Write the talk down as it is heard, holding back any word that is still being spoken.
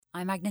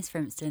I'm Agnes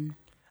Frimston.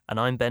 And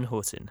I'm Ben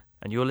Horton,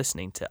 and you're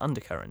listening to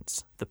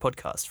Undercurrents, the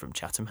podcast from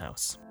Chatham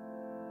House.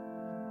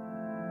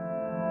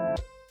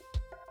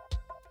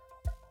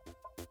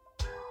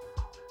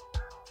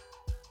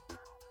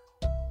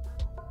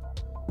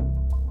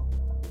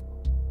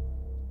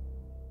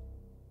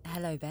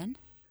 Hello, Ben.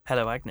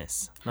 Hello,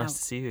 Agnes. How- Nice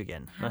to see you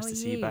again. how Nice are to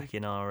see you you? back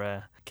in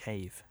our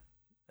cave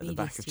at the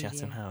Media back of Chatham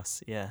studio.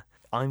 House. Yeah,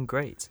 I'm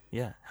great.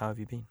 Yeah, how have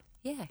you been?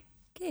 Yeah,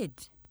 good.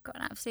 Got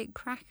an absolute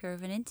cracker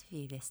of an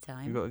interview this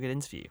time. You've got a good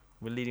interview.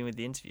 We're leading with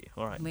the interview.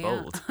 All right, We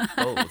bold, are.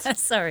 bold.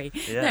 Sorry.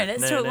 Yeah. No,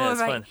 let's talk more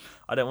it's about... fine.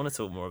 I don't want to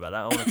talk more about that.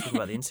 I want to talk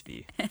about the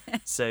interview.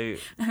 So,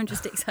 I'm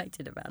just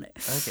excited about it.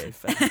 okay,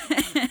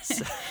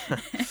 fair.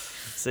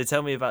 So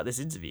tell me about this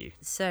interview.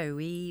 So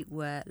we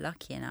were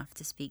lucky enough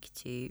to speak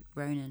to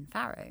Ronan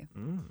Farrow,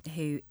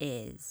 who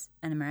is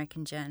an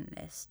American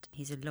journalist.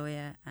 He's a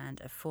lawyer and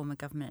a former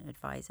government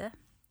advisor.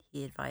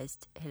 He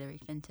advised Hillary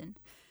Clinton.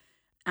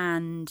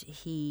 And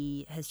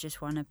he has just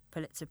won a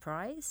Pulitzer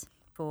Prize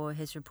for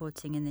his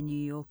reporting in The New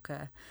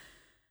Yorker,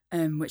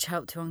 which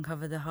helped to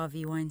uncover the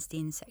Harvey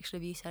Weinstein sexual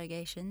abuse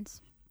allegations.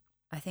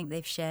 I think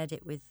they've shared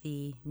it with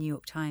the New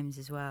York Times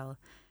as well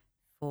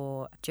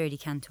for Jodie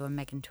Cantor and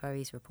Megan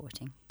Twohy's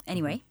reporting.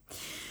 Anyway,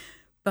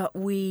 but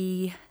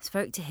we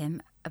spoke to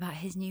him about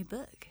his new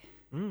book.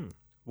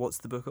 What's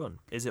the book on?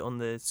 Is it on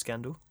the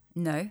scandal?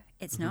 No,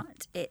 it's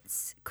not.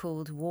 It's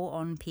called War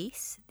on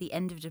Peace, The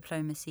End of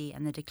Diplomacy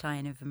and the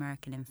Decline of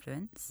American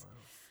Influence. Wow.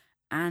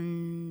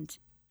 And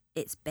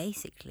it's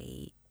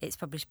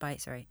published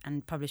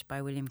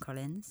by William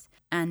Collins.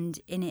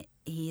 And in it,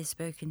 he has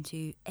spoken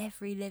to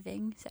every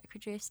living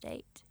Secretary of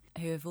State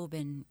who have all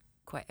been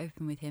quite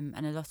open with him,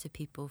 and a lot of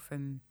people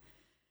from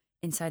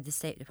inside the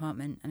State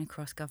Department and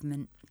across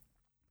government,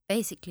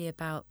 basically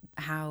about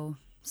how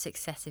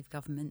successive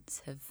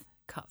governments have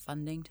cut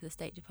funding to the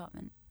State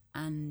Department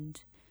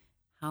and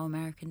how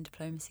American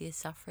diplomacy is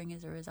suffering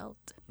as a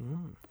result.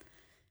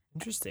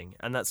 Interesting.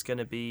 And that's going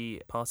to be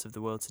part of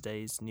The World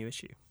Today's new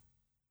issue?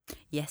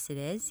 Yes, it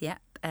is, yep.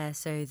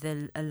 So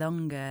a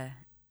longer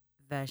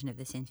version of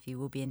this interview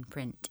will be in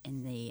print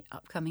in the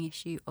upcoming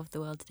issue of The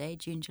World Today,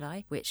 June,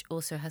 July, which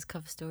also has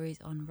cover stories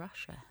on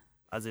Russia.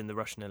 As in the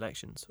Russian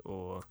elections,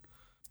 or...?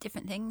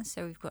 Different things.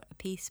 So we've got a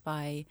piece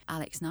by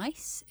Alex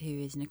Nice,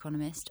 who is an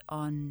economist,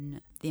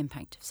 on the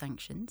impact of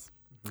sanctions,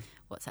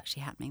 what's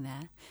actually happening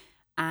there.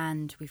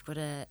 And we've got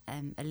a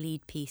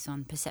lead piece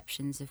on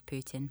perceptions of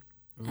Putin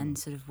and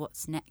sort of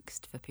what's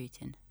next for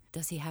Putin.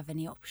 Does he have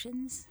any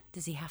options?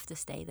 Does he have to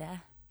stay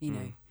there? You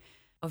know,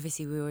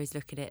 obviously we always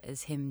look at it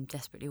as him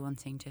desperately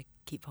wanting to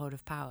keep hold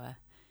of power.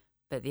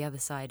 But the other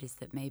side is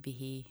that maybe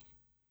he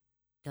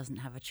doesn't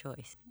have a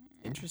choice.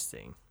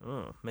 Interesting.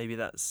 Oh, maybe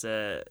that's...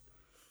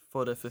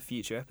 fodder for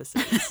future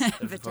episodes of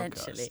Potentially, the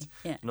podcast.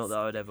 yes. Not that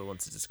I would ever want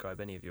to describe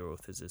any of your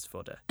authors as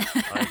fodder.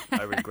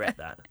 I regret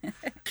that.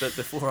 But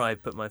before I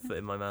put my foot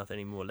in my mouth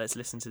anymore, let's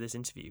listen to this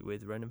interview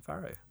with Ronan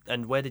Farrow.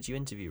 And where did you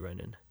interview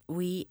Ronan?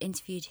 We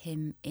interviewed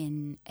him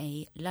in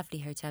a lovely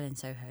hotel in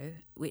Soho,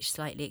 which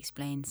slightly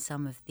explains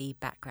some of the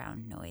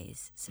background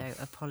noise. So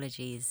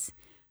apologies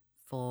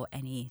for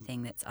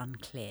anything that's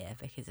unclear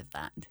because of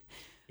that.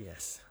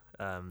 Yes.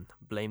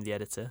 Blame the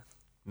editor.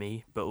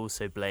 Me, but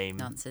also blame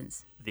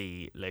Nonsense.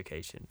 The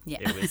location. Yeah.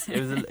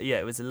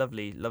 It was a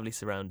lovely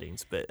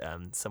surroundings, but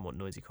somewhat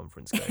noisy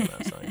conference going on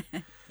outside.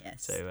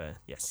 Yes. So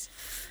yes,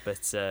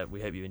 but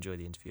we hope you enjoy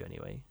the interview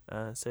anyway.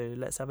 So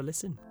let's have a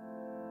listen.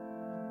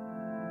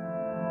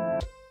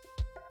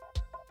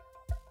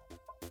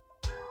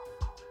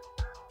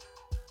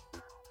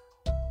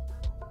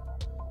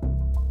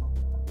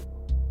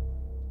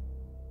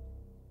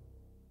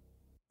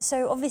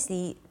 So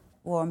obviously,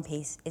 War and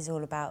Peace is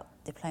all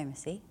about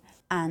diplomacy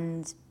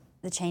and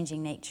the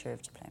changing nature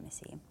of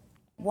diplomacy.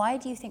 Why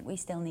do you think we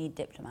still need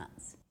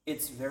diplomats?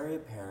 It's very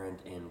apparent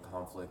in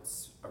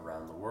conflicts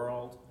around the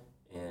world,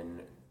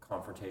 in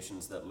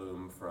confrontations that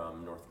loom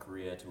from North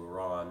Korea to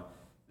Iran,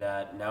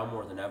 that now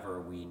more than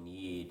ever we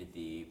need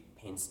the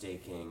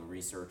painstaking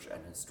research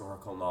and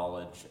historical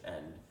knowledge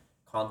and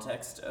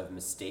context of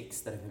mistakes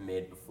that have been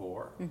made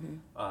before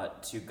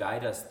to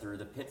guide us through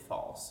the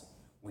pitfalls.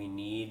 We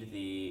need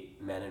the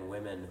men and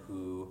women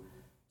who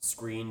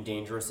screen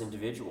dangerous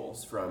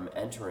individuals from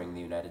entering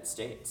the United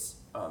States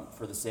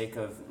for the sake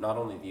of not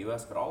only the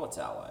U.S. but all its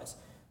allies.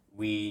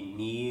 We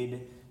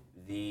need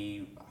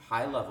the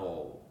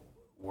high-level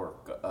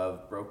work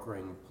of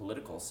brokering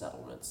political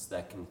settlements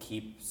that can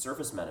keep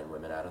servicemen and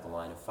women out of the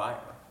line of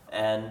fire.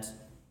 And,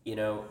 you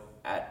know,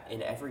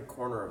 in every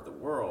corner of the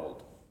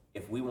world,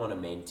 if we want to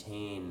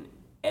maintain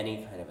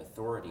any kind of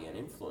authority and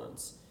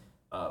influence,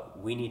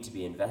 we need to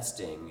be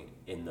investing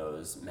in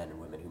those men and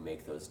women who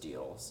make those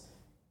deals,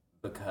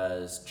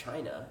 because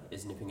China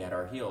is nipping at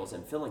our heels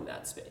and filling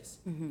that space.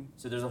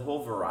 So there's a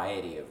whole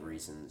variety of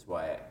reasons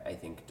why I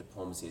think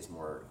diplomacy is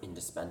more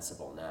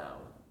indispensable now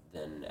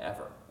than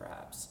ever,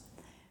 perhaps.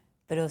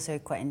 But also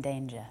quite in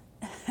danger.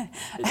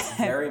 It's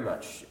very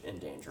much in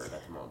danger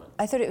at the moment.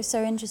 I thought it was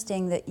so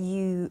interesting that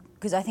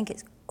because I think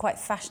it's quite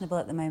fashionable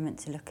at the moment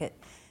to look at,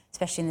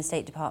 especially in the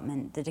State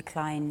Department, the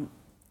decline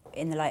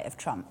in the light of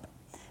Trump.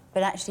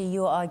 But actually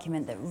your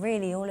argument that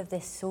really all of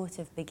this sort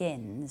of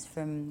begins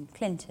from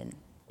Clinton.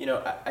 You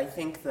know, I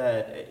think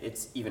that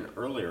it's even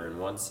earlier in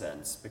one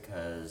sense,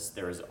 because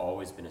there has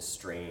always been a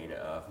strain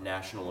of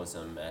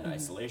nationalism and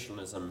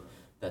isolationism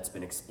that's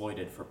been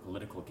exploited for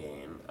political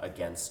gain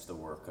against the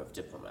work of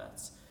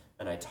diplomats.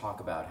 And I talk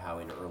about how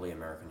in early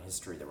American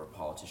history there were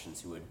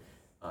politicians who would,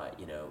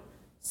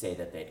 say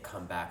that they'd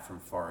come back from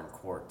foreign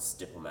courts.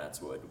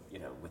 Diplomats would,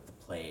 with the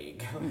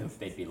plague,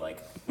 they'd be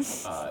like,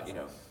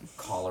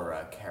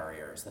 cholera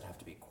carriers that have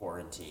to be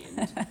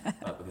quarantined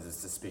because of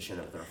suspicion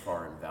of their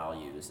foreign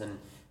values. And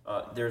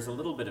there's a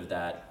little bit of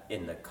that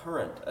in the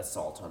current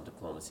assault on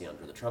diplomacy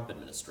under the Trump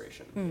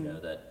administration.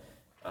 That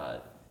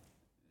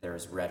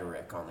there's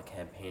rhetoric on the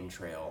campaign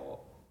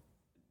trail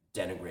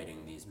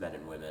denigrating these men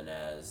and women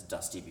as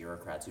dusty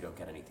bureaucrats who don't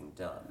get anything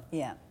done.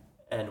 Yeah.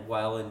 And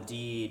while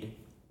indeed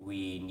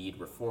we need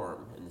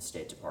reform in the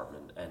State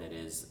Department, and it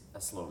is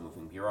a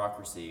slow-moving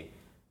bureaucracy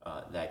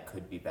that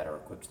could be better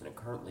equipped than it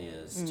currently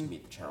is to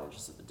meet the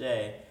challenges of the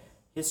day,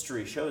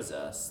 history shows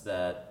us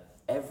that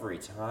every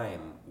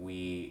time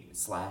we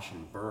slash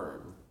and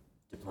burn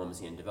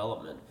diplomacy and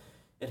development,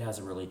 it has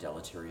a really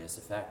deleterious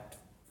effect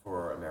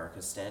for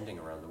America's standing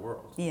around the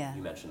world. Yeah.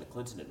 You mentioned the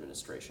Clinton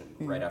administration.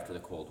 Right after the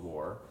Cold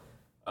War,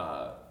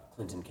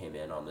 Clinton came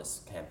in on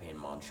this campaign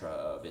mantra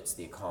of it's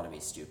the economy,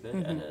 stupid,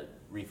 and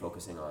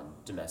refocusing on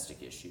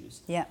domestic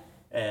issues. Yeah.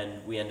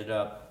 And we ended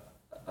up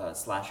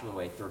slashing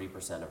away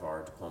 30% of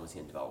our diplomacy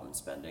and development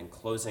spending,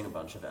 closing a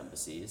bunch of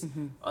embassies,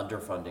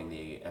 underfunding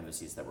the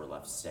embassies that were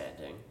left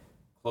standing,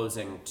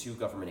 closing 2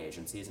 government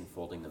agencies and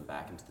folding them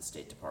back into the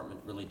State Department,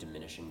 really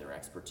diminishing their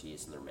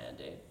expertise and their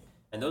mandate.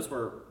 And those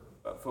were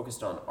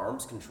focused on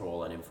arms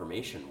control and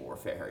information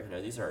warfare.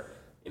 These are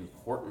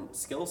important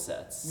skill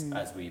sets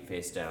as we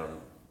face down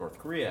North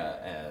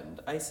Korea and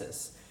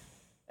ISIS.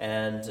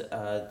 And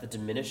the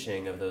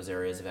diminishing of those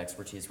areas of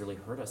expertise really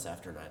hurt us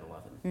after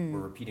 9/11. We're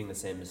repeating the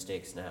same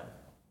mistakes now.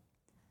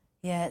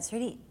 Yeah, it's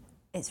really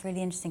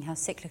interesting how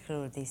cyclical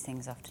all of these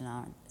things often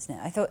are, isn't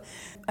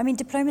it?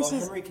 Diplomacy...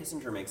 Well, Henry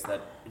Kissinger makes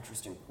that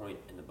interesting point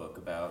in the book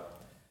about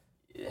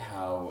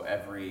how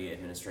every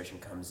administration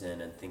comes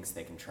in and thinks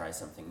they can try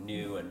something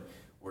new, and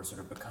we're sort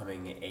of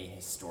becoming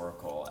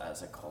ahistorical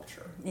as a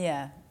culture.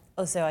 Yeah.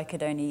 Also, I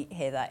could only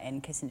hear that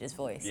in Kissinger's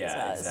voice as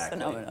well.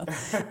 Exactly.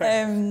 It's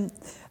phenomenal.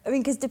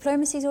 Because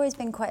diplomacy's always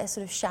been quite a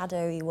sort of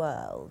shadowy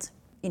world.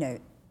 It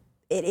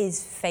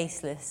is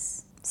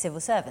faceless civil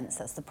servants,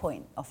 that's the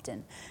point,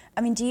 often.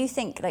 Do you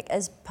think,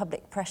 as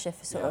public pressure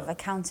for sort of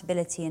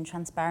accountability and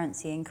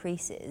transparency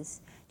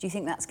increases, do you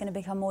think that's going to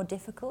become more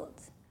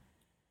difficult?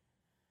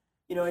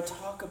 I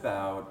talk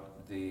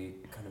about the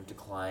kind of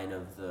decline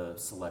of the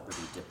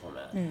celebrity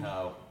diplomat,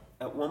 how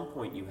at one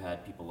point you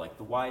had people like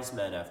the wise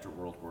men after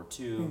World War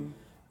II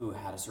who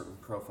had a certain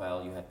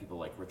profile. You had people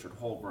like Richard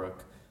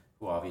Holbrooke,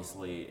 who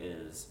obviously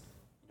is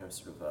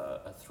sort of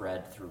a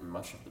thread through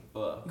much of the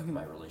book,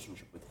 my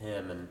relationship with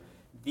him. And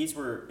these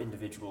were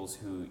individuals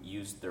who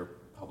used their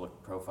public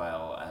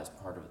profile as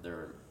part of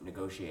their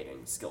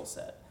negotiating skill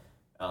set.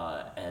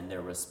 And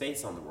there was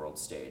space on the world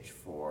stage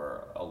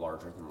for a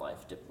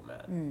larger-than-life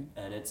diplomat.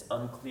 And it's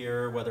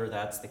unclear whether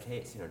that's the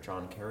case.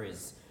 John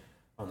Kerry's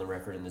on the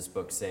record in this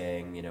book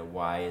saying,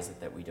 why is it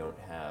that we don't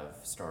have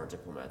star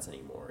diplomats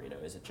anymore?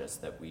 Is it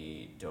just that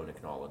we don't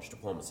acknowledge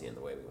diplomacy in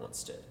the way we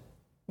once did?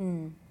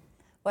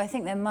 Well, I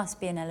think there must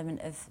be an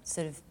element of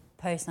sort of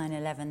post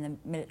 9/11,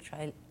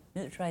 the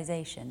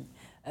militarization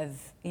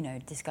of,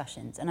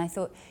 discussions. And I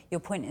thought your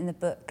point in the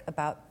book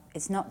about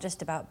it's not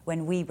just about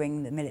when we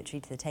bring the military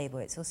to the table,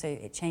 it's also,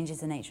 it changes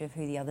the nature of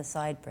who the other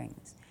side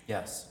brings.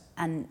 Yes.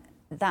 And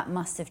that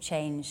must have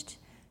changed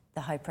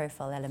the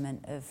high-profile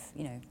element of,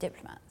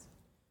 diplomats.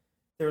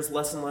 There's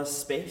less and less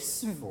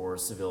space for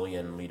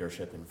civilian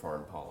leadership in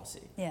foreign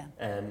policy. Yeah.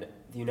 And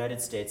the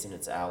United States and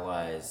its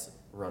allies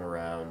run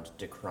around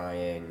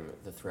decrying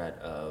the threat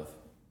of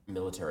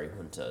military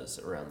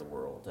juntas around the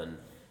world and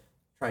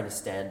trying to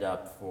stand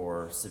up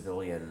for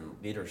civilian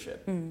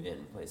leadership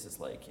in places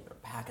like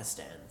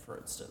Pakistan, for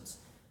instance.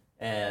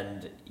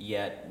 And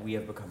yet we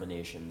have become a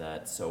nation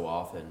that so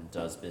often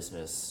does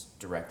business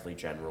directly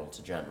general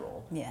to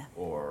general,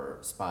 or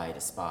spy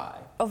to spy.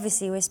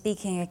 Obviously, we're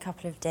speaking a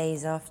couple of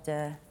days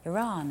after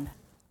Iran.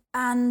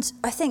 And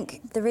I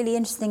think the really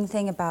interesting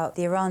thing about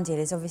the Iran deal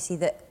is obviously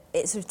that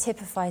it sort of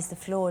typifies the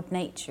flawed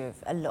nature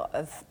of a lot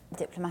of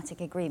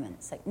diplomatic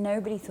agreements.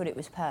 Nobody thought it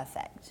was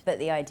perfect, but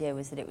the idea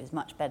was that it was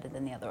much better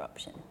than the other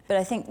option. But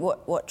I think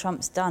what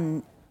Trump's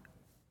done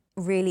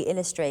really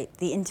illustrate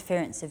the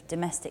interference of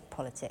domestic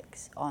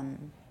politics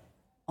on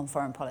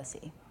foreign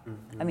policy.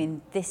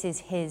 This is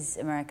his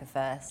America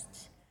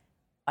First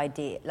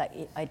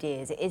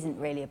ideas. It isn't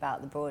really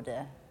about the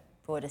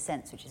broader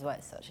sense, which is why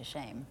it's such a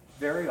shame.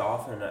 Very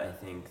often, I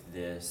think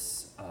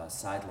this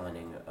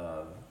sidelining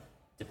of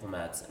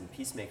diplomats and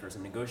peacemakers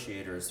and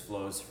negotiators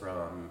flows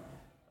from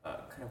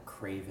kind of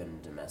craven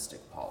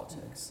domestic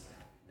politics,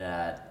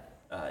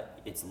 that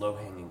it's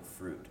low-hanging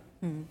fruit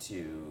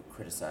to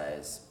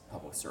criticize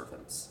public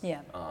servants,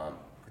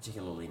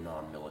 particularly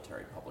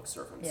non-military public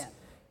servants. Yeah.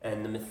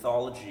 And the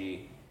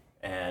mythology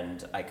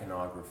and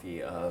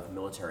iconography of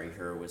military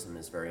heroism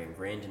is very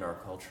ingrained in our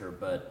culture,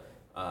 but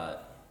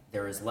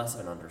there is less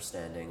of an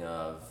understanding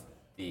of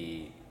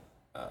the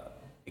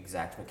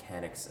exact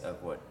mechanics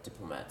of what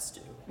diplomats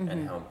do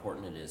and how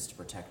important it is to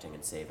protecting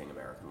and saving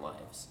American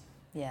lives.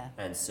 Yeah.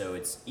 And so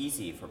it's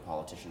easy for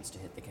politicians to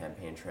hit the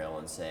campaign trail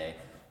and say,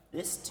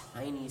 this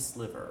tiny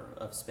sliver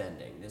of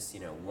spending, this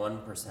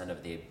 1%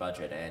 of the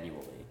budget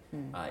annually,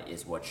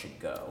 is what should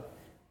go,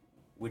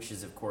 which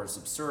is of course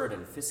absurd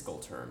in fiscal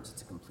terms.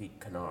 It's a complete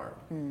canard.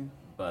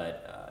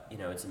 But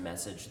it's a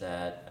message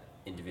that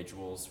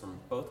individuals from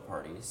both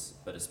parties,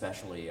 but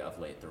especially of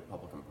late the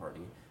Republican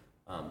Party,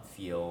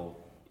 feel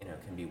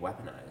can be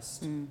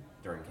weaponized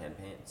during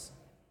campaigns.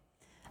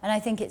 And I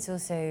think it's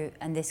also,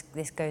 and this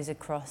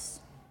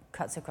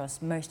cuts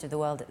across most of the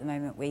world at the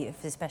moment. We've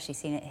especially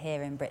seen it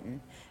here in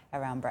Britain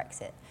around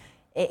Brexit.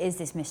 It is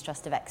this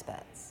mistrust of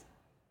experts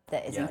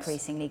that is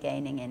increasingly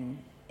gaining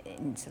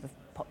in sort of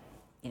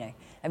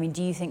I mean,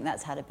 do you think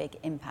that's had a big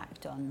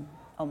impact on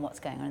what's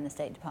going on in the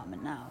State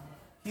Department now?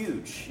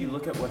 Huge. You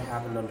look at what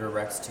happened under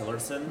Rex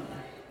Tillerson,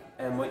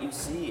 and what you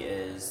see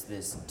is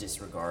this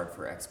disregard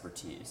for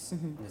expertise,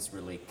 this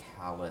really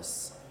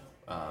callous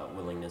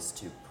willingness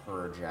to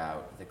purge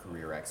out the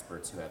career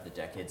experts who have the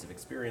decades of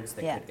experience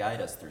that could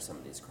guide us through some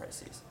of these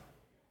crises.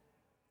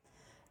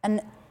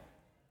 And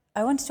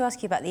I wanted to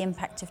ask you about the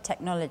impact of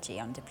technology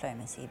on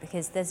diplomacy,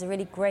 because there's a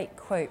really great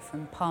quote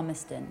from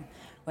Palmerston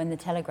when the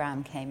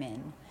telegram came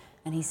in,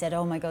 and he said,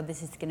 "Oh my God,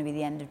 this is going to be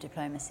the end of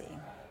diplomacy."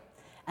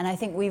 And I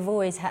think we've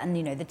always had, and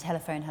the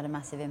telephone had a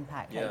massive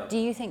impact. Yeah. Like, do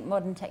you think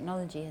modern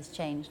technology has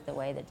changed the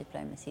way that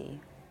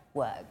diplomacy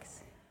works?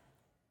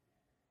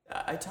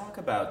 I talk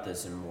about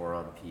this in War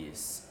on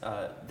Peace.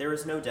 There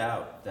is no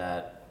doubt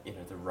that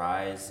the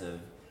rise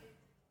of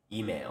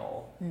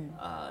email,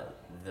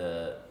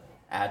 the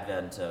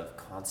advent of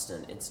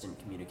constant instant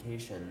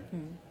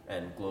communication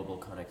and global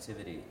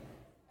connectivity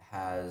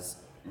has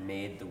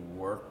made the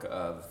work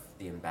of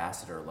the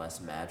ambassador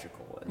less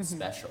magical and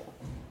special.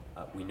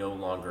 We no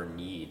longer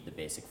need the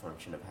basic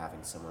function of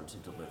having someone to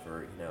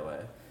deliver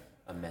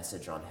a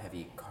message on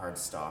heavy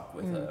cardstock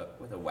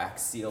with a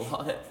wax seal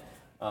on it.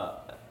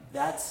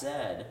 That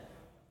said,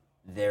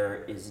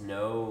 there is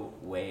no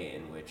way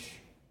in which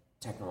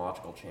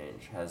technological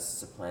change has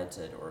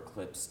supplanted or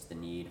eclipsed the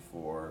need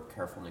for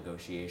careful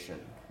negotiation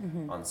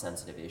on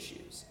sensitive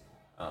issues,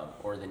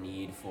 or the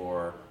need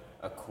for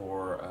a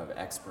core of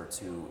experts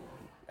who,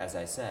 as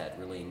I said,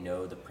 really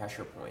know the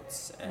pressure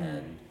points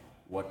and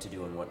what to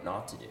do and what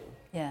not to do,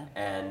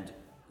 and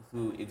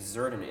who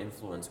exert an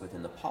influence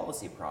within the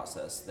policy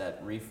process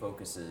that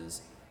refocuses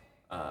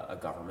a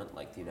government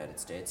like the United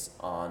States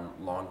on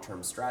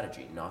long-term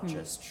strategy, not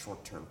just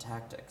short-term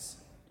tactics.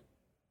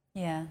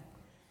 Yeah.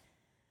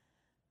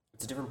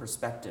 It's a different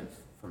perspective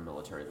from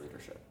military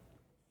leadership.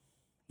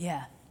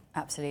 Yeah,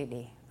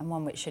 absolutely. And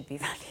one which should be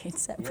valued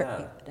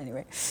separately. Yeah. But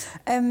anyway.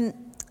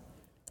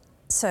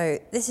 So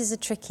this is a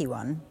tricky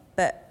one,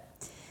 but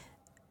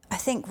I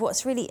think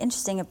what's really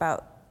interesting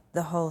about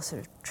the whole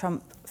sort of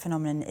Trump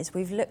phenomenon is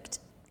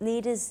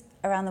leaders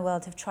around the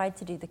world have tried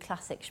to do the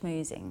classic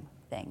schmoozing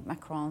thing.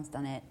 Macron's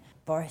done it.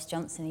 Boris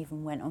Johnson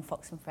even went on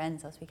Fox and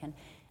Friends last weekend.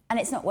 And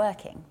it's not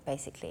working,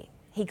 basically.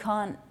 He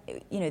can't,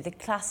 the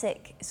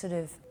classic sort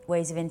of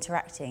ways of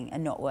interacting are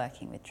not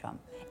working with Trump.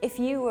 If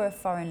you were a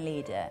foreign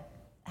leader,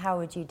 how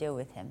would you deal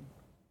with him?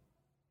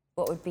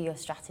 What would be your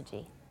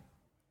strategy?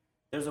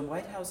 There's a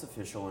White House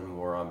official in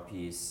War on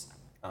Peace,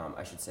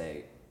 I should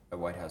say a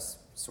White House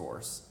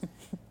source,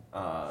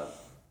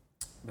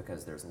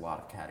 because there's a lot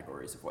of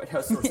categories of White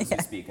House sources who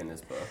speak in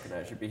this book, and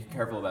I should be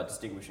careful about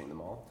distinguishing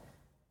them all,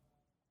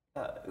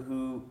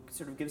 who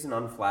sort of gives an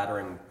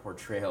unflattering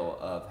portrayal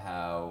of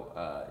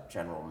how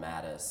General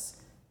Mattis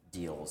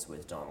deals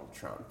with Donald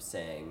Trump,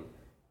 saying,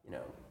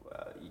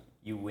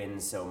 you win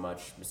so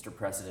much, Mr.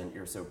 President,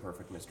 you're so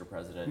perfect, Mr.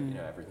 President,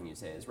 everything you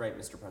say is right,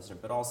 Mr.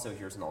 President, but also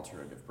here's an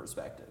alternative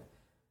perspective.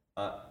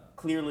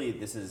 Clearly,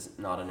 this is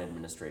not an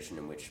administration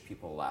in which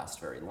people last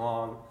very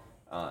long,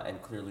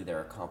 and clearly there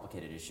are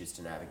complicated issues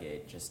to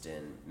navigate just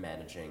in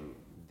managing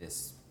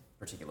this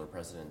particular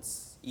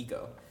president's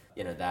ego.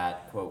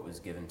 That quote was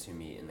given to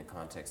me in the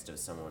context of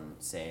someone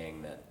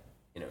saying that,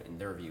 in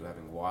their view,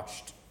 having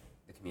watched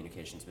the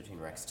communications between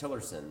Rex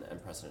Tillerson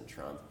and President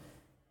Trump,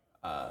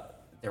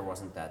 there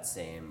wasn't that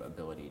same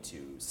ability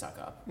to suck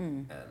up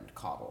and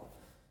coddle.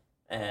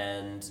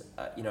 And,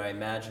 I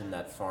imagine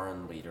that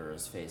foreign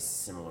leaders face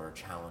similar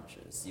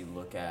challenges. You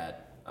look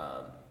at,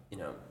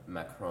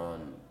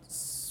 Macron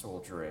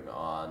soldiering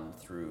on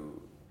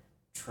through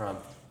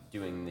Trump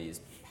doing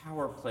these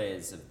power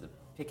plays of the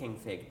picking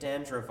fake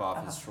dandruff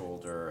off his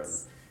shoulder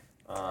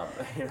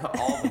and,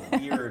 all the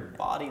weird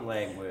body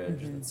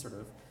language and sort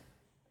of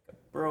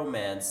a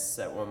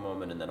bromance at one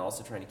moment and then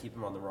also trying to keep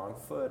him on the wrong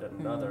foot at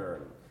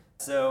another.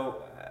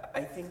 So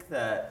I think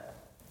that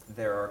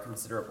there are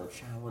considerable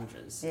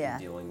challenges in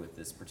dealing with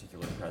this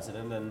particular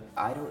president, and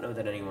I don't know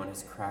that anyone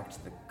has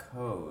cracked the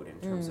code in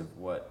terms of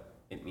what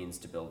it means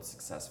to build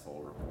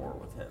successful rapport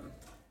with him.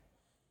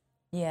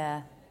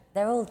 Yeah.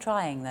 They're all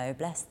trying, though,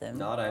 bless them.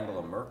 Not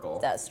Angela Merkel.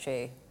 That's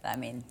true. I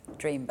mean,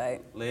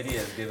 dreamboat. Lady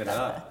has given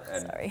up,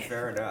 and Sorry.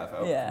 fair enough.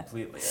 Oh, Yeah.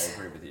 completely. I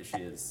agree with you.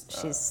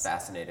 She's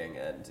fascinating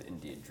and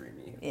indeed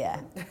dreamy.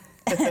 Yeah.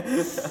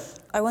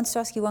 I wanted to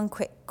ask you one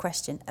quick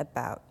question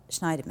about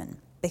Schneiderman,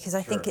 because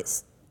I think Sure.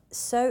 it's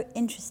so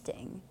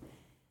interesting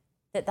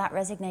that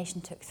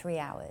resignation took 3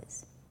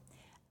 hours.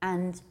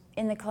 And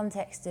in the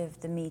context of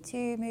the Me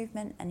Too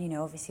movement, and,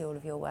 obviously all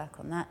of your work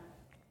on that,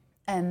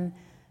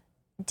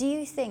 do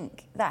you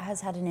think that has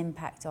had an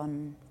impact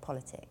on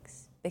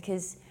politics?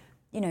 Because,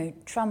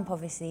 Trump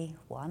obviously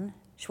won.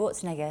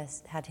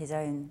 Schwarzenegger had his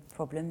own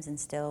problems and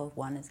still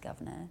won as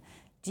governor.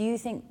 Do you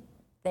think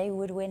they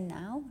would win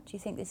now? Do you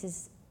think this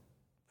is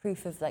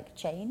proof of,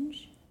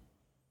 change?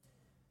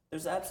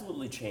 There's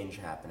absolutely change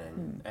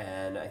happening,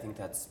 and I think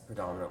that's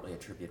predominantly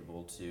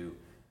attributable to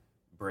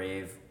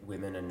brave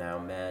women and now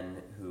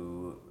men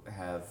who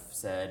have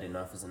said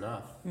enough is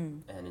enough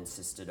and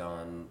insisted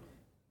on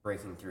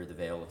breaking through the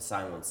veil of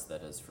silence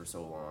that has for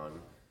so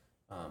long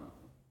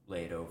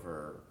laid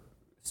over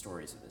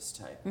stories of this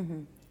type.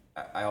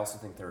 I also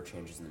think there are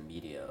changes in the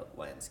media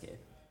landscape.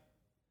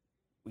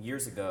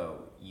 Years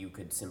ago, you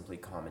could simply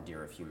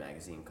commandeer a few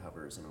magazine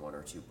covers and 1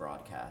 or 2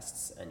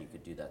 broadcasts, and you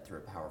could do that through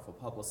a powerful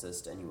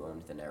publicist, and you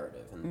owned the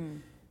narrative.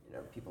 And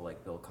people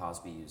like Bill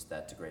Cosby used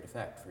that to great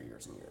effect for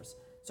years and years.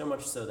 So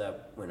much so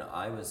that when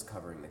I was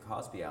covering the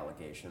Cosby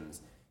allegations,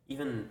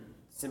 even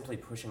simply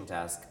pushing to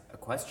ask a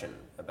question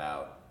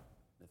about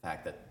the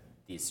fact that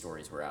these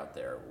stories were out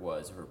there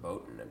was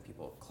verboten, and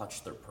people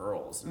clutched their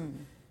pearls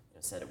and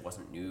said it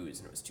wasn't news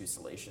and it was too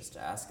salacious to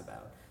ask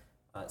about.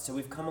 So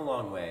we've come a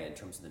long way in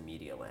terms of the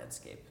media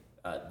landscape.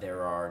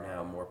 There are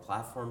now more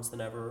platforms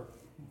than ever.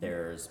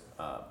 There's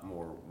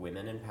more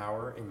women in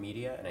power in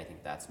media, and I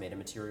think that's made a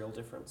material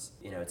difference.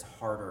 It's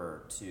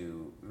harder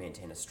to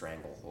maintain a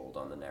stranglehold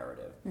on the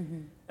narrative.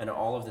 And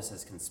all of this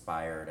has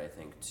conspired, I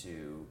think,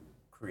 to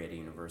create a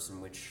universe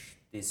in which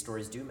these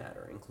stories do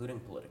matter, including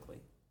politically.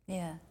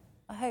 Yeah,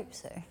 I hope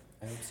so.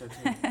 I hope so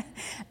too.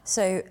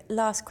 So,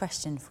 last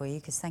question for you,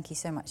 because thank you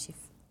so much. You've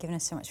given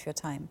us so much for your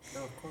time.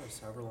 No, of course,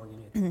 however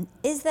long you need.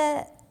 Is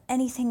there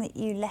anything that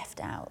you left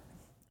out,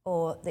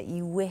 or that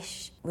you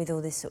wish, with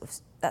all this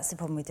that's the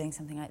problem with doing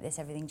something like this,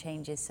 everything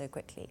changes so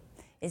quickly.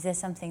 Is there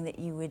something that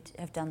you would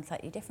have done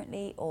slightly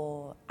differently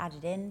or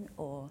added in,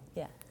 or,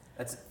 yeah?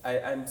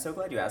 I'm so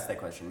glad you asked that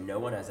question. No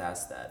one has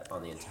asked that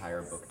on the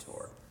entire book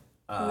tour.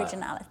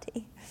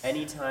 Originality.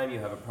 Anytime you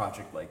have a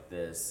project like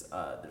this,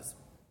 there's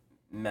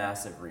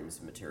massive reams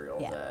of material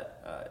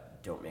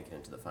that don't make it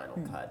into the final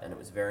cut. And it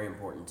was very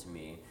important to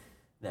me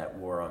that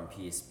War on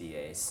Peace be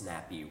a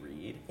snappy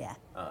read. Yeah.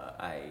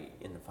 I,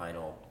 in the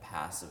final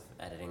pass of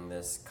editing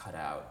this, cut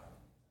out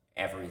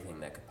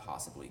everything that could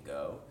possibly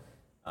go.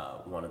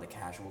 One of the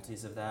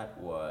casualties of that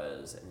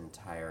was an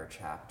entire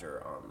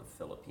chapter on the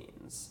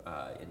Philippines.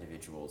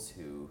 Individuals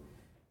who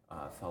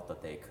felt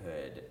that they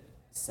could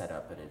set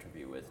up an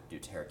interview with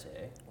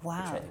Duterte,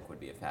 Wow. which I think would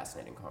be a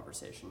fascinating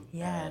conversation.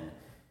 Yeah. And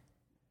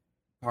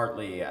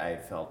partly I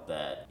felt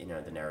that,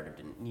 the narrative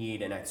didn't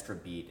need an extra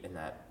beat in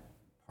that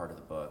part of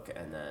the book,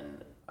 and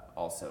then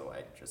also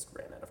I just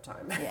ran out of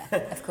time. Yeah,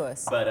 of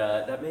course.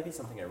 But that may be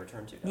something I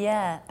return to.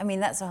 Yeah, I mean,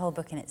 that's a whole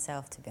book in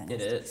itself, to be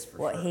honest. It is, for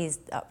what sure. he's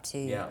up to,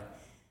 Yeah.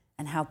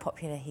 and how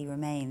popular he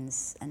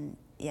remains, and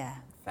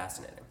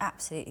Fascinating.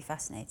 absolutely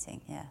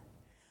fascinating. Yeah,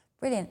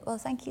 brilliant. Well,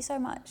 thank you so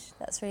much.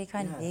 That's really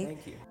kind of you.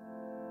 Thank you.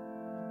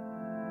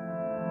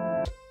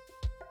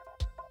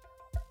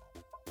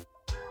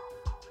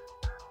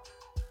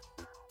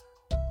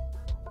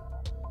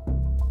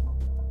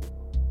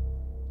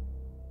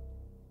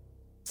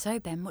 So,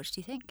 Ben, what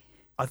do you think?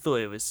 I thought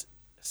it was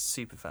a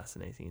super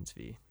fascinating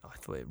interview. I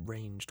thought it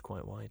ranged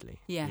quite widely.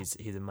 Yeah.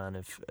 He's a man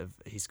of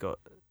he's got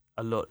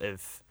a lot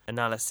of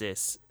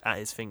analysis at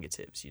his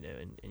fingertips,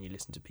 and you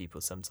listen to people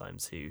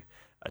sometimes who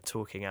are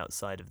talking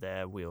outside of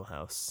their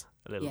wheelhouse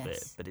a little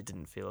bit, but it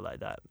didn't feel like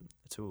that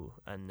at all.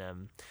 And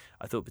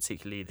I thought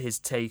particularly his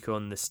take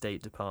on the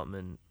State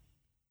Department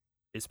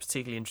is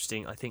particularly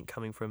interesting, I think,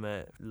 coming from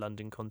a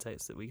London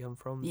context that we come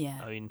from.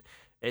 Yeah. I mean,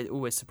 it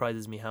always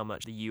surprises me how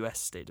much the US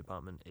State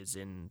Department is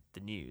in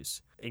the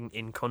news,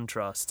 in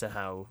contrast to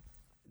how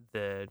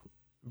the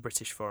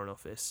British Foreign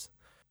Office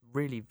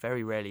really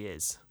very rarely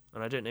is.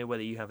 And I don't know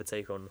whether you have a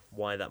take on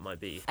why that might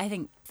be. I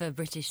think for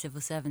British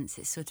civil servants,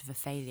 it's sort of a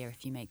failure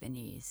if you make the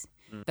news.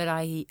 But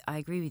I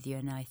agree with you,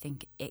 and I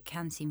think it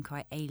can seem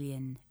quite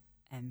alien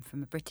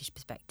from a British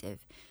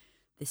perspective,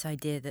 this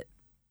idea that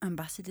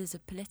ambassadors are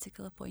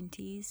political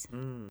appointees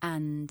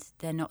and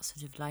they're not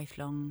sort of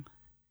lifelong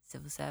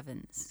civil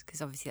servants,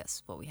 because obviously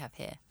that's what we have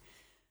here.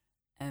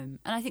 And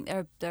I think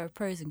there are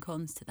pros and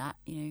cons to that.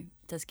 It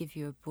does give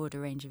you a broader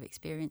range of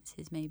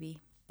experiences maybe,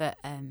 but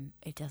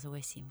it does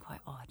always seem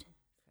quite odd.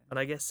 And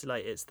I guess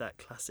it's that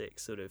classic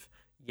sort of,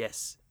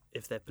 yes,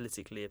 if they're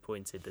politically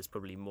appointed, there's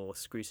probably more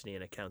scrutiny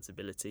and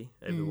accountability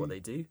over what they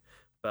do.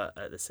 But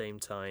at the same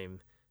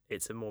time,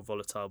 it's a more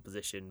volatile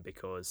position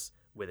because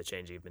with a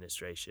changing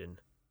administration,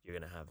 you're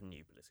going to have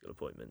new political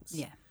appointments.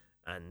 Yeah.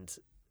 And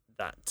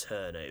that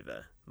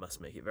turnover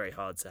must make it very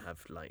hard to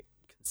have like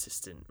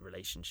consistent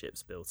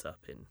relationships built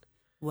up in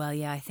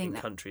I think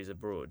countries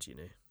abroad, you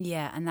know.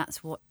 Yeah, and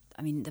that's what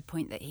I mean. The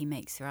point that he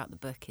makes throughout the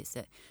book is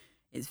that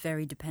it's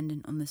very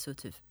dependent on the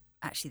sort of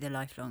the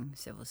lifelong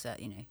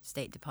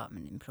State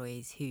Department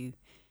employees who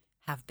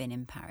have been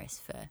in Paris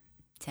for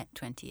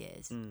 20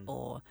 years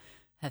or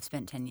have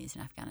spent 10 years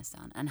in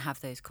Afghanistan and have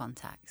those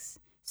contacts,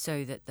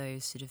 so that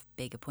those sort of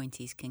big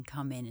appointees can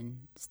come in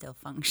and still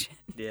function.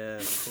 Yeah,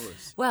 of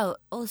course. Well,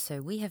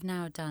 also, we have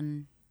now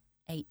done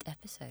 8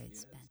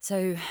 episodes, Ben.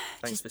 So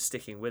thanks for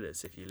sticking with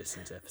us if you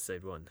listened to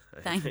episode 1.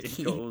 Thank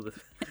you. Got all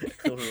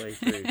the way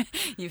through.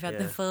 You've had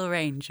the full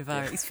range of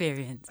our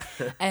experience.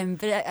 But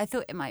I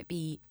thought it might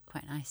be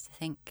quite nice to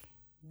think,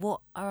 what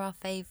are our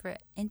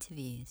favourite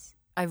interviews?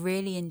 I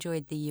really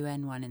enjoyed the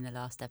UN one in the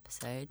last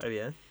episode. Oh,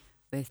 yeah?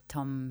 With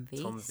Tom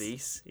Vees. Tom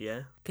Vees,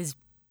 yeah. Because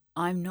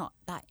I'm not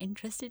that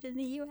interested in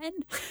the UN.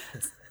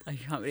 I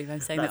can't believe I'm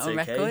saying that on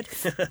okay. record.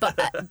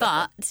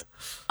 But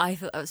I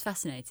thought that was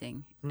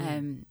fascinating.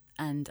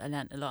 And I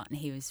learnt a lot, and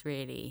he was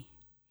really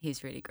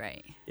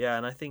great. Yeah,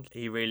 and I think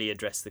he really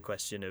addressed the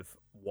question of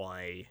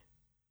why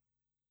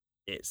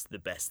it's the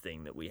best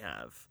thing that we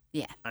have.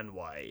 Yeah. And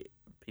why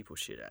people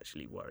should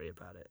actually worry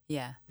about it.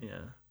 Yeah.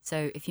 Yeah.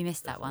 So if you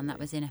missed that one, that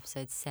was in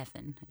episode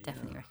 7. I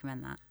definitely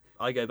recommend that.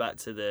 I go back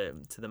to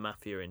the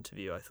Mafia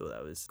interview. I thought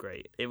that was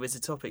great. It was a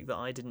topic that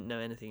I didn't know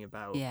anything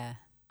about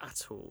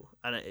at all,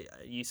 and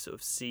you sort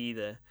of see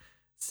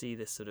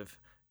this sort of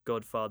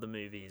Godfather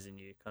movies, and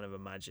you kind of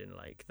imagine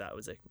like that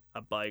was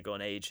a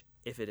bygone age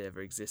if it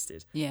ever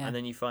existed. Yeah. And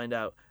then you find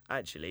out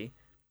actually,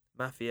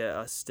 Mafia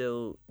are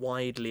still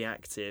widely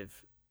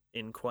active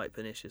in quite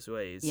pernicious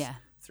ways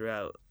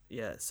throughout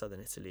southern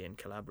Italy and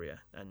Calabria.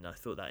 And I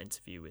thought that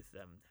interview with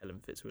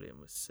Helen Fitzwilliam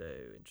was so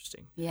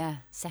interesting. Yeah,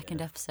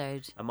 second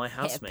episode. And my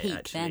housemate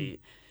actually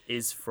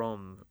is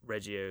from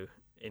Reggio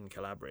in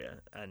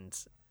Calabria, and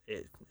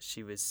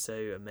she was so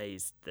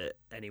amazed that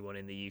anyone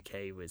in the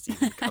UK was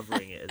even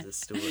covering it as a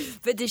story.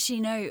 But does she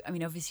know? I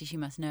mean, obviously she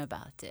must know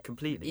about it.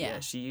 Completely, yeah.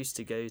 She used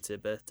to go to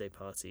birthday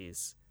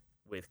parties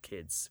with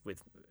kids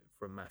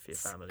from Mafia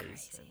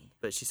families.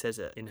 But she says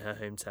that in her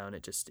hometown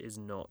it just is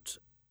not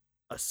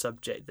a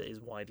subject that is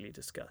widely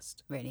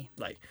discussed. Really?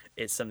 Like,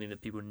 it's something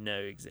that people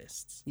know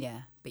exists.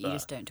 Yeah, but you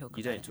just don't talk about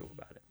it. You don't talk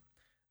about it.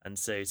 And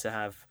so to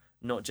have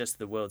not just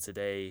the World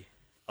Today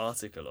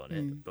article on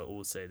it, but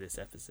also this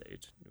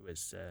episode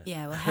was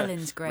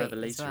Helen's great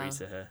revelatory as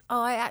well. to her.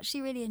 Oh, I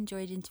actually really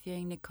enjoyed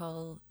interviewing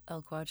Nicole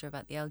El Quadra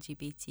about the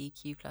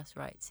LGBTQ plus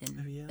rights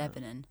in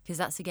Lebanon, because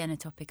that's again a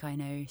topic I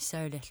know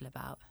so little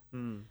about.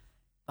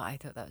 But I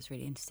thought that was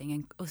really interesting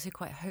and also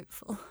quite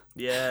hopeful.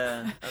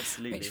 Yeah,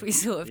 absolutely. Which we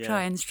sort of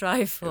try and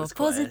strive for.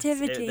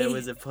 Positivity. There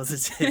was a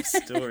positive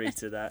story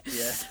to that,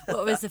 yeah.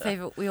 What was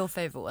your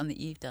favourite one that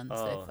you've done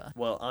so far?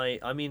 Well,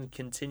 I mean,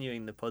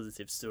 continuing the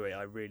positive story,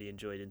 I really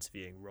enjoyed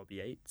interviewing Rob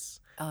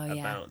Yates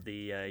about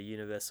the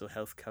Universal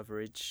Health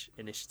Coverage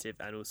Initiative,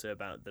 and also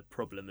about the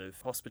problem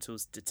of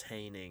hospitals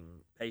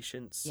detaining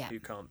patients who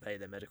can't pay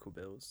their medical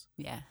bills.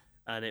 Yeah.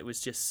 And it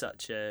was just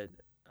such a...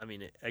 I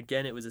mean,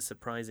 again, it was a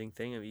surprising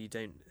thing. I mean, you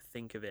don't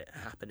think of it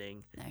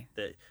happening. No.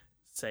 That,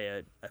 say,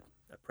 a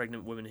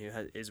pregnant woman who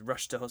is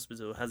rushed to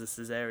hospital, has a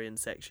cesarean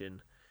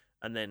section,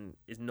 and then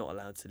is not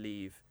allowed to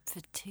leave. For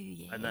 2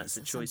 years. And that's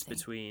a choice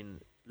between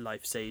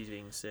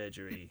life-saving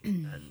surgery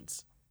and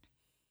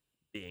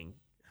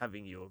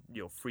having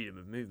your freedom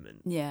of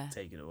movement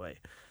taken away.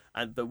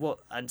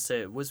 And so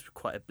it was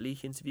quite a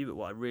bleak interview, but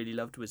what I really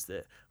loved was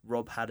that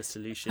Rob had a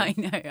solution. I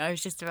know, I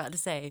was just about to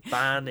say.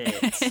 Ban it.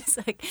 It's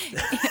like,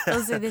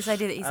 also this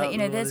idea that he's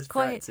like,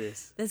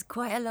 there's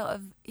quite a lot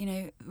of,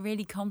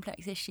 really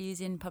complex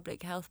issues in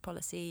public health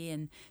policy,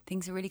 and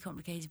things are really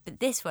complicated, but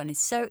this one is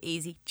so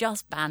easy,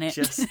 just ban it.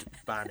 Just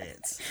ban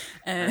it.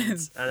 And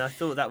I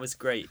thought that was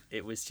great.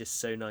 It was just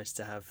so nice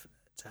to have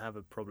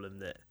a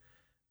problem that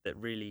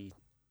really...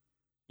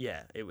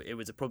 Yeah, it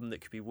was a problem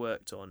that could be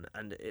worked on,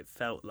 and it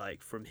felt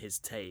like from his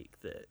take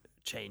that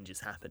change is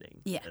happening.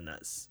 Yeah. And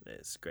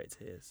it's great to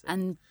hear. So.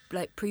 And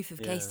like proof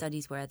of case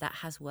studies where that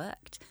has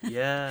worked.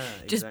 Yeah,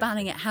 Just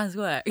banning it has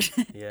worked.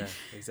 Yeah,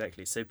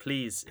 exactly. So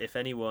please, if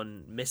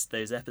anyone missed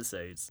those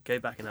episodes, go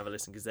back and have a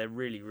listen, because they're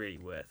really, really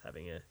worth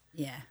having a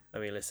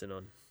listen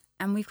on.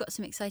 And we've got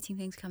some exciting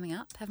things coming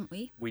up, haven't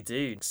we? We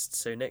do.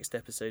 So next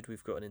episode,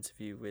 we've got an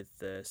interview with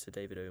Sir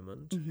David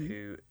Ormond,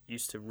 who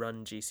used to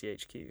run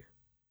GCHQ.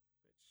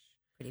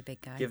 Pretty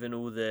big guy. Given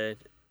all the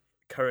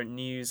current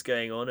news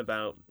going on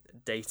about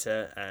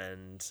data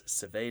and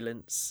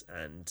surveillance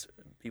and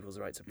people's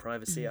right to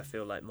privacy, I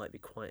feel like might be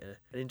quite an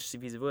interesting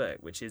piece of work,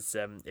 which is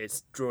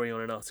it's drawing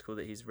on an article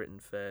that he's written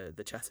for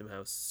the Chatham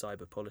House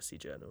Cyber Policy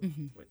Journal,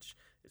 which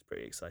is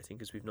pretty exciting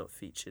because we've not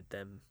featured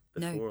them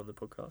before on the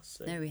podcast.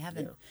 So, no, we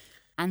haven't. Yeah.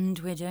 And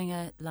we're doing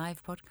a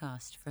live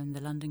podcast from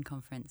the London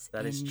conference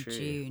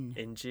June.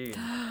 In June.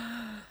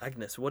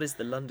 Agnes, what is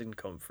the London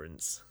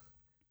conference?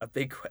 A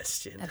big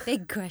question. A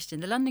big question.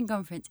 The London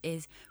conference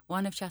is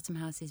one of Chatham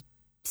House's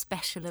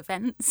special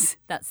events.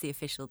 That's the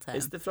official term.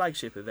 It's the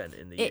flagship event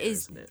in the year,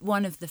 isn't it?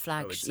 One of the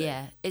flagships.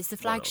 Yeah, it's the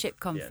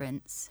flagship One of,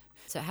 conference.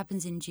 So it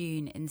happens in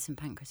June in the St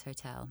Pancras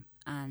Hotel,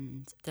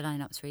 and the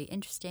lineup's really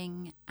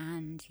interesting.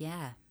 And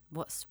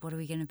what are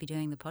we going to be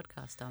doing the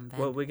podcast on, Ben?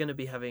 Well, we're going to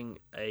be having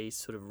a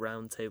sort of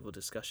roundtable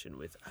discussion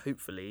with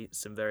hopefully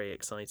some very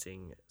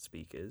exciting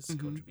speakers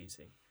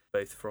contributing,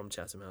 both from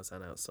Chatham House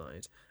and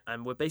outside.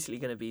 And we're basically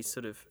going to be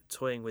sort of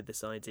toying with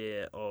this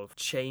idea of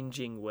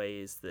changing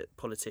ways that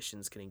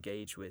politicians can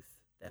engage with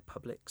their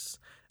publics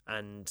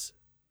and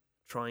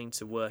trying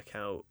to work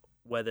out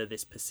whether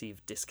this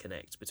perceived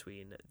disconnect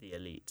between the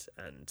elite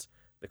and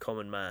the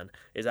common man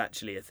is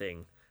actually a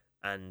thing.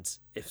 And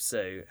if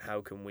so,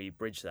 how can we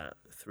bridge that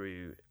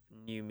through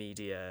new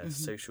media,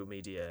 social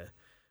media,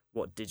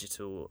 what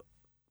digital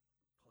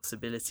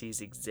possibilities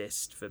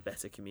exist for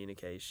better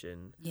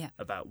communication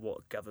about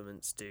what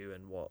governments do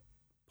and what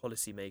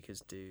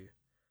policymakers do.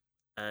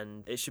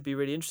 And it should be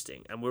really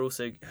interesting. And we're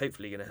also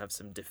hopefully going to have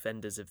some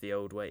defenders of the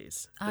old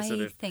ways.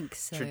 I think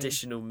so.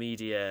 Traditional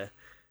media,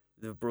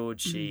 the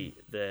broadsheet,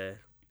 the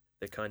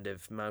kind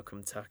of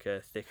Malcolm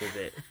Tucker, thick of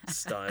it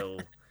style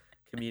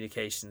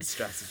communication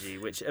strategy,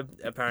 which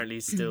apparently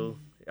is still,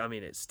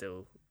 it's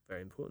still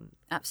very important.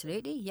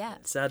 Absolutely, yeah.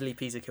 Sadly,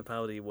 Peter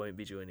Capaldi won't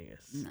be joining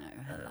us. No,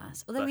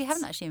 alas. Although we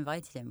haven't actually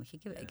invited him, we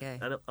could give it a go.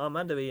 And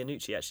Armando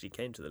Iannucci actually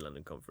came to the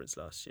London conference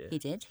last year. He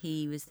did.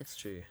 He was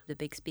the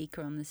big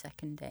speaker on the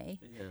second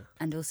day. Yeah.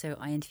 And also,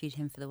 I interviewed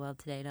him for The World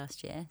Today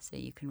last year, so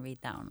you can read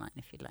that online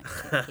if you'd like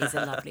to. He's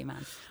a lovely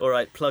man. All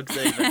right, plugs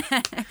over.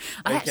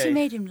 I actually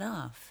made him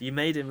laugh. You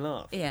made him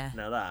laugh? Yeah.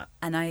 Now that.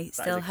 And I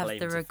still have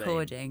the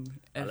recording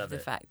of the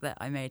fact that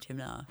I made him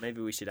laugh.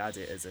 Maybe we should add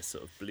it as a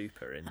sort of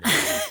blooper in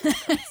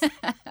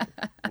there.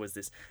 Was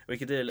this? We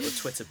could do a little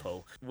Twitter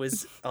poll.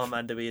 Was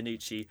Armando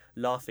Iannucci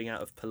laughing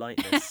out of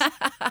politeness,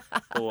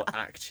 or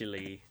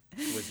actually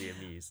was he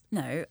amused?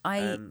 No,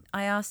 I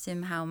asked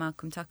him how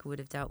Malcolm Tucker would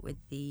have dealt with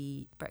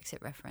the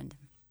Brexit referendum,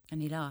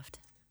 and he laughed.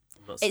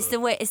 It's the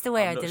way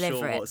I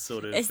deliver it.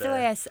 It's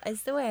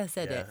the way I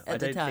said it at the time. I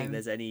don't think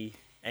there's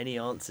any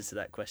answer to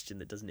that question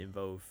that doesn't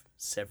involve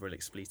several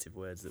expletive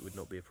words that would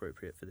not be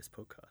appropriate for this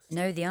podcast.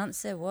 No, the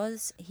answer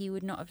was he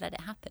would not have let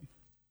it happen.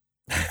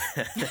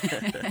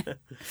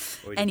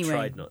 Or he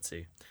tried not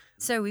to.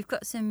 So we've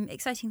got some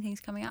exciting things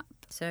coming up,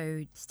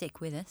 so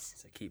stick with us.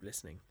 So keep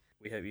listening.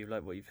 We hope you've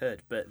liked what you've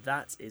heard. But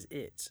that is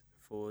it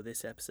for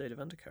this episode of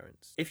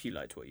Undercurrents. If you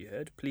liked what you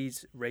heard,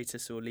 please rate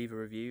us or leave a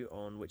review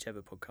on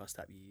whichever podcast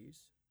app you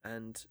use,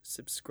 and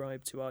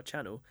subscribe to our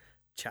channel,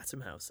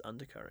 Chatham House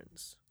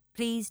Undercurrents.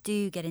 Please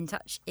do get in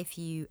touch if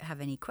you have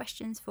any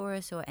questions for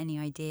us or any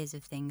ideas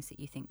of things that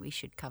you think we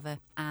should cover,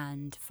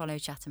 and follow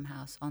Chatham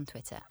House on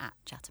Twitter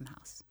 @Chatham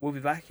House. We'll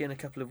be back in a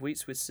couple of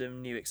weeks with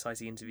some new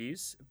exciting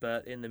interviews,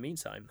 but in the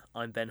meantime,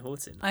 I'm Ben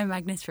Horton. I'm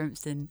Agnes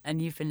Frimpston,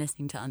 and you've been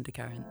listening to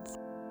Undercurrents.